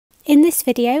In this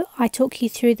video, I talk you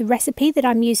through the recipe that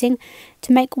I'm using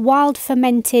to make wild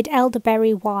fermented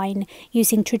elderberry wine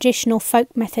using traditional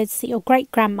folk methods that your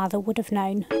great-grandmother would have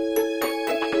known.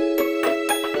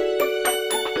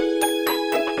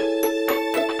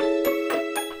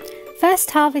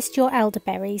 First, harvest your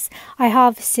elderberries. I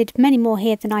harvested many more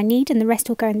here than I need, and the rest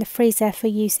will go in the freezer for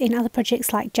use in other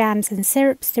projects like jams and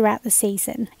syrups throughout the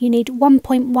season. You need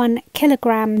 1.1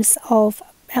 kilograms of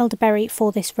elderberry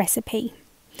for this recipe.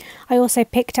 I also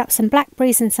picked up some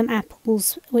blackberries and some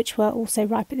apples, which were also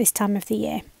ripe at this time of the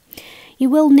year. You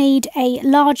will need a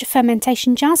large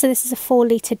fermentation jar, so this is a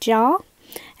 4-litre jar,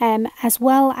 as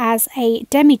well as a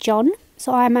demijohn.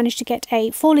 So I managed to get a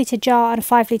 4-litre jar and a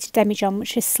 5-litre demijohn,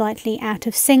 which is slightly out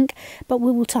of sync, but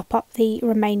we will top up the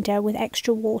remainder with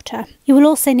extra water. You will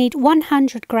also need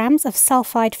 100 grams of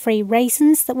sulfide-free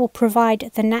raisins that will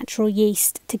provide the natural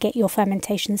yeast to get your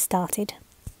fermentation started.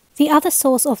 The other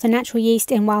source of the natural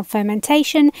yeast in wild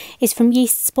fermentation is from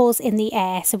yeast spores in the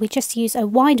air, so we just use a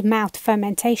wide-mouthed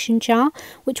fermentation jar,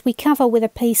 which we cover with a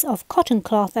piece of cotton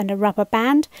cloth and a rubber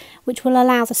band, which will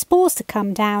allow the spores to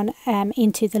come down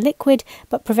into the liquid,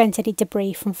 but prevent any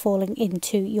debris from falling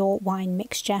into your wine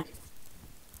mixture.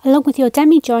 Along with your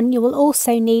demijohn, you will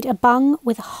also need a bung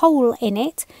with a hole in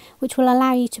it, which will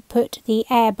allow you to put the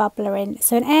air bubbler in.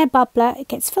 So an air bubbler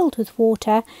gets filled with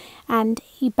water, and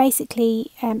you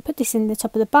basically put this in the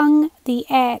top of the bung. The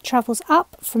air travels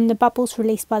up from the bubbles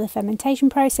released by the fermentation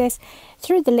process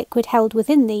through the liquid held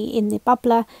within the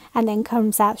bubbler, and then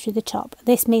comes out through the top.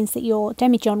 This means that your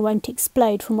demijohn won't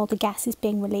explode from all the gases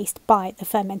being released by the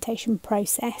fermentation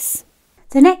process.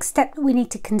 The next step that we need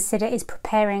to consider is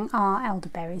preparing our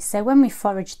elderberries. So when we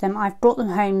forage them, I've brought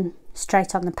them home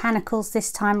straight on the panicles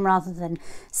this time rather than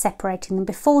separating them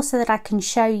before, so that I can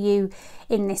show you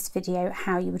in this video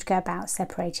how you would go about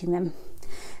separating them.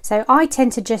 So I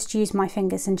tend to just use my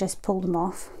fingers and just pull them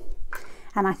off,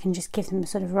 and I can just give them a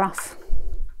sort of rough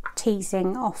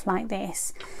teasing off like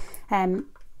this.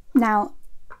 Now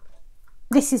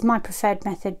this is my preferred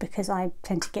method because I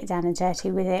tend to get down and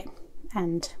dirty with it,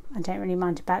 and I don't really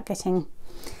mind about getting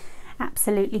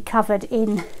absolutely covered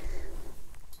in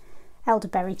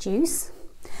elderberry juice.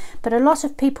 But a lot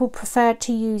of people prefer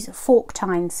to use fork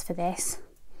tines for this.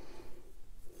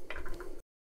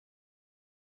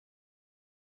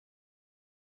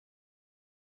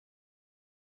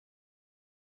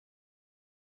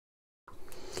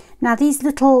 Now these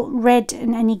little red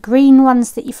and any green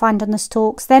ones that you find on the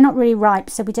stalks, they're not really ripe,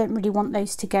 so we don't really want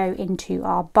those to go into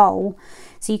our bowl.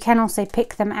 So you can also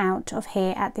pick them out of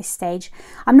here at this stage.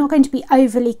 I'm not going to be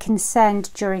overly concerned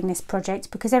during this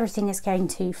project because everything is going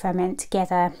to ferment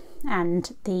together,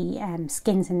 and the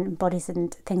skins and bodies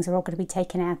and things are all going to be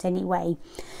taken out anyway.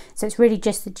 So it's really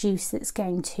just the juice that's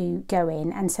going to go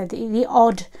in. And so the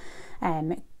odd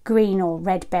green or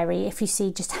red berry, if you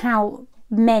see just how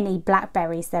many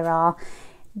blackberries there are,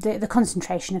 the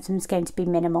concentration of them is going to be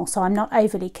minimal, so I'm not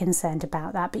overly concerned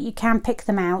about that. But you can pick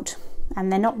them out,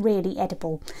 and they're not really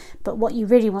edible. But what you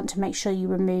really want to make sure you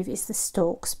remove is the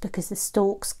stalks, because the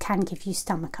stalks can give you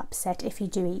stomach upset if you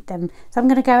do eat them. So I'm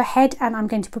going to go ahead and I'm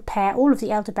going to prepare all of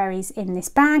the elderberries in this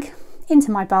bag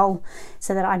into my bowl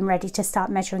so that I'm ready to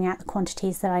start measuring out the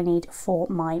quantities that I need for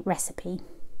my recipe.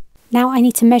 Now I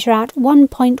need to measure out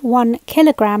 1.1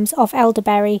 kilograms of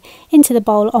elderberry into the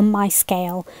bowl on my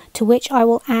scale, to which I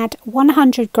will add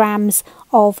 100 grams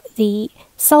of the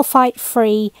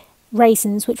sulfite-free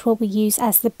raisins, which will be used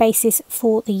as the basis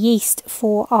for the yeast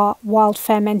for our wild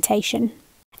fermentation,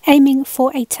 aiming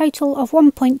for a total of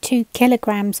 1.2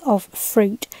 kilograms of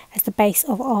fruit as the base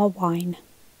of our wine.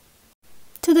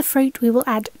 To the fruit we will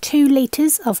add 2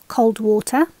 litres of cold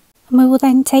water. And we will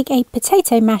then take a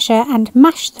potato masher and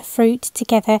mash the fruit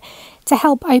together to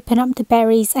help open up the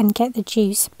berries and get the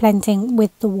juice blending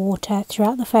with the water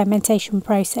throughout the fermentation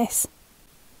process.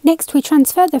 Next we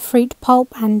transfer the fruit pulp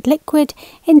and liquid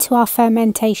into our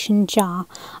fermentation jar.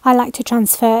 I like to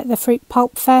transfer the fruit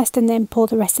pulp first and then pour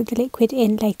the rest of the liquid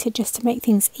in later, just to make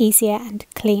things easier and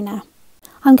cleaner.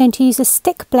 I'm going to use a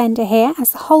stick blender here,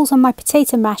 as the holes on my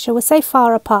potato masher were so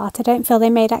far apart I don't feel they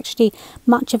made actually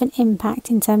much of an impact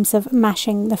in terms of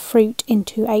mashing the fruit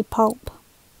into a pulp.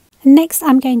 And next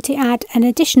I'm going to add an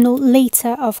additional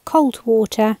litre of cold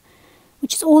water,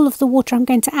 which is all of the water I'm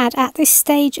going to add at this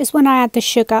stage, as when I add the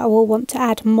sugar I will want to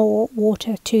add more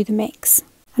water to the mix.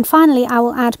 And finally I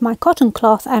will add my cotton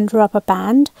cloth and rubber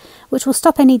band, which will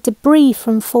stop any debris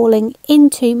from falling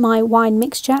into my wine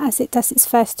mixture as it does its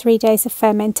first 3 days of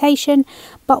fermentation,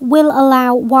 but will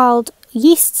allow wild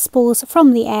yeast spores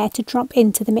from the air to drop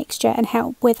into the mixture and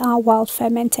help with our wild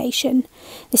fermentation.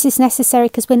 This is necessary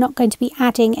because we're not going to be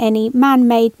adding any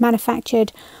man-made,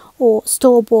 manufactured or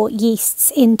store-bought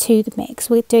yeasts into the mix.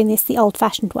 We're doing this the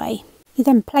old-fashioned way. You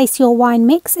then place your wine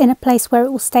mix in a place where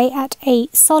it will stay at a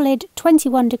solid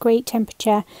 21-degree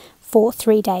temperature for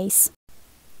 3 days.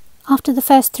 After the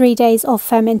first 3 days of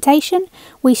fermentation,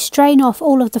 we strain off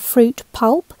all of the fruit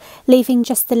pulp, leaving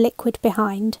just the liquid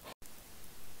behind.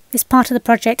 This part of the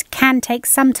project can take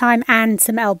some time and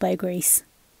some elbow grease.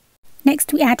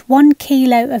 Next we add 1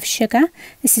 kilo of sugar.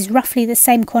 This is roughly the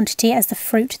same quantity as the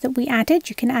fruit that we added.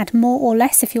 You can add more or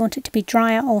less if you want it to be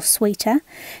drier or sweeter.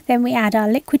 Then we add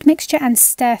our liquid mixture and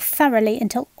stir thoroughly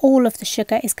until all of the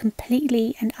sugar is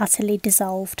completely and utterly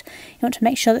dissolved. You want to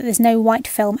make sure that there's no white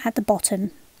film at the bottom.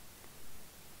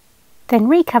 Then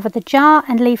recover the jar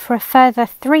and leave for a further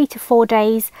 3 to 4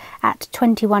 days at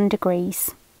 21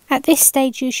 degrees. At this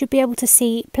stage you should be able to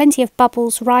see plenty of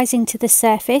bubbles rising to the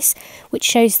surface, which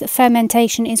shows that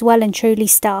fermentation is well and truly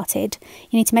started.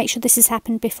 You need to make sure this has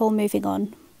happened before moving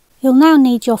on. You'll now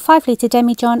need your 5 litre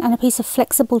demijohn and a piece of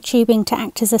flexible tubing to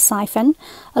act as a siphon,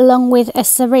 along with a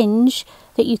syringe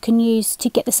that you can use to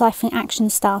get the siphoning action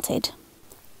started.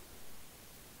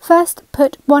 First,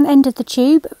 put one end of the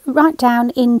tube right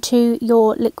down into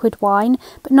your liquid wine,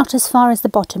 but not as far as the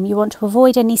bottom. You want to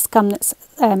avoid any scum that's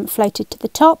floated to the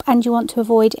top, and you want to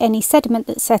avoid any sediment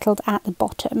that's settled at the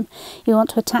bottom. You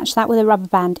want to attach that with a rubber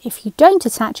band. If you don't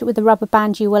attach it with a rubber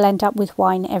band, you will end up with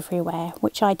wine everywhere,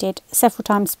 which I did several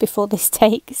times before this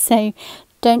take, so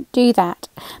don't do that.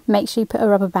 Make sure you put a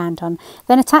rubber band on.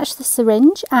 Then attach the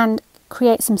syringe and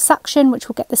create some suction, which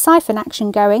will get the siphon action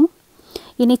going.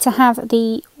 You need to have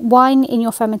the wine in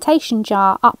your fermentation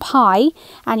jar up high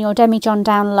and your demijohn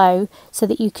down low so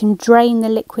that you can drain the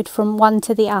liquid from one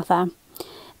to the other.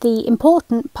 The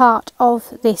important part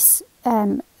of this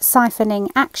siphoning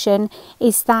action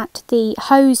is that the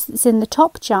hose that's in the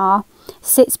top jar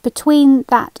sits between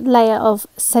that layer of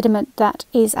sediment that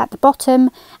is at the bottom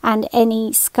and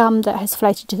any scum that has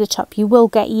floated to the top. You will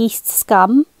get yeast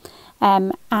scum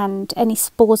and any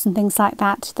spores and things like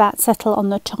that settle on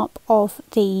the top of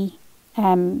the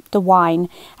wine,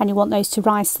 and you want those to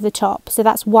rise to the top. So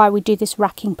that's why we do this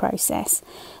racking process.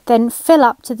 Then fill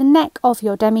up to the neck of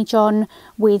your demijohn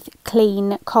with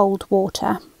clean cold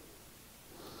water.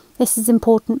 This is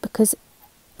important because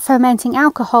fermenting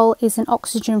alcohol is an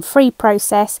oxygen-free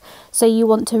process, so you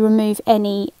want to remove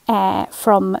any air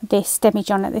from this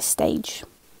demijohn at this stage.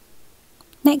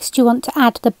 Next you want to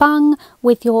add the bung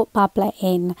with your bubbler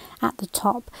in at the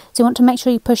top. So you want to make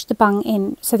sure you push the bung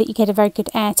in so that you get a very good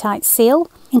airtight seal,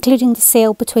 including the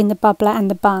seal between the bubbler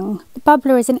and the bung. The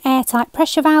bubbler is an airtight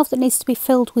pressure valve that needs to be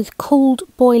filled with cooled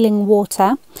boiling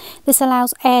water. This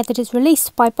allows air that is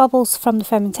released by bubbles from the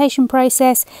fermentation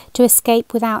process to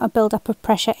escape without a build-up of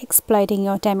pressure exploding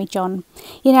your demijohn.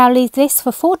 You now leave this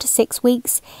for 4 to 6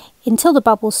 weeks until the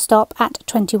bubbles stop at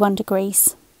 21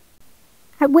 degrees.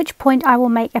 At which point I will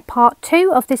make a part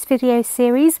 2 of this video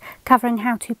series covering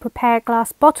how to prepare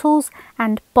glass bottles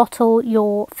and bottle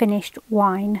your finished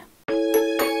wine.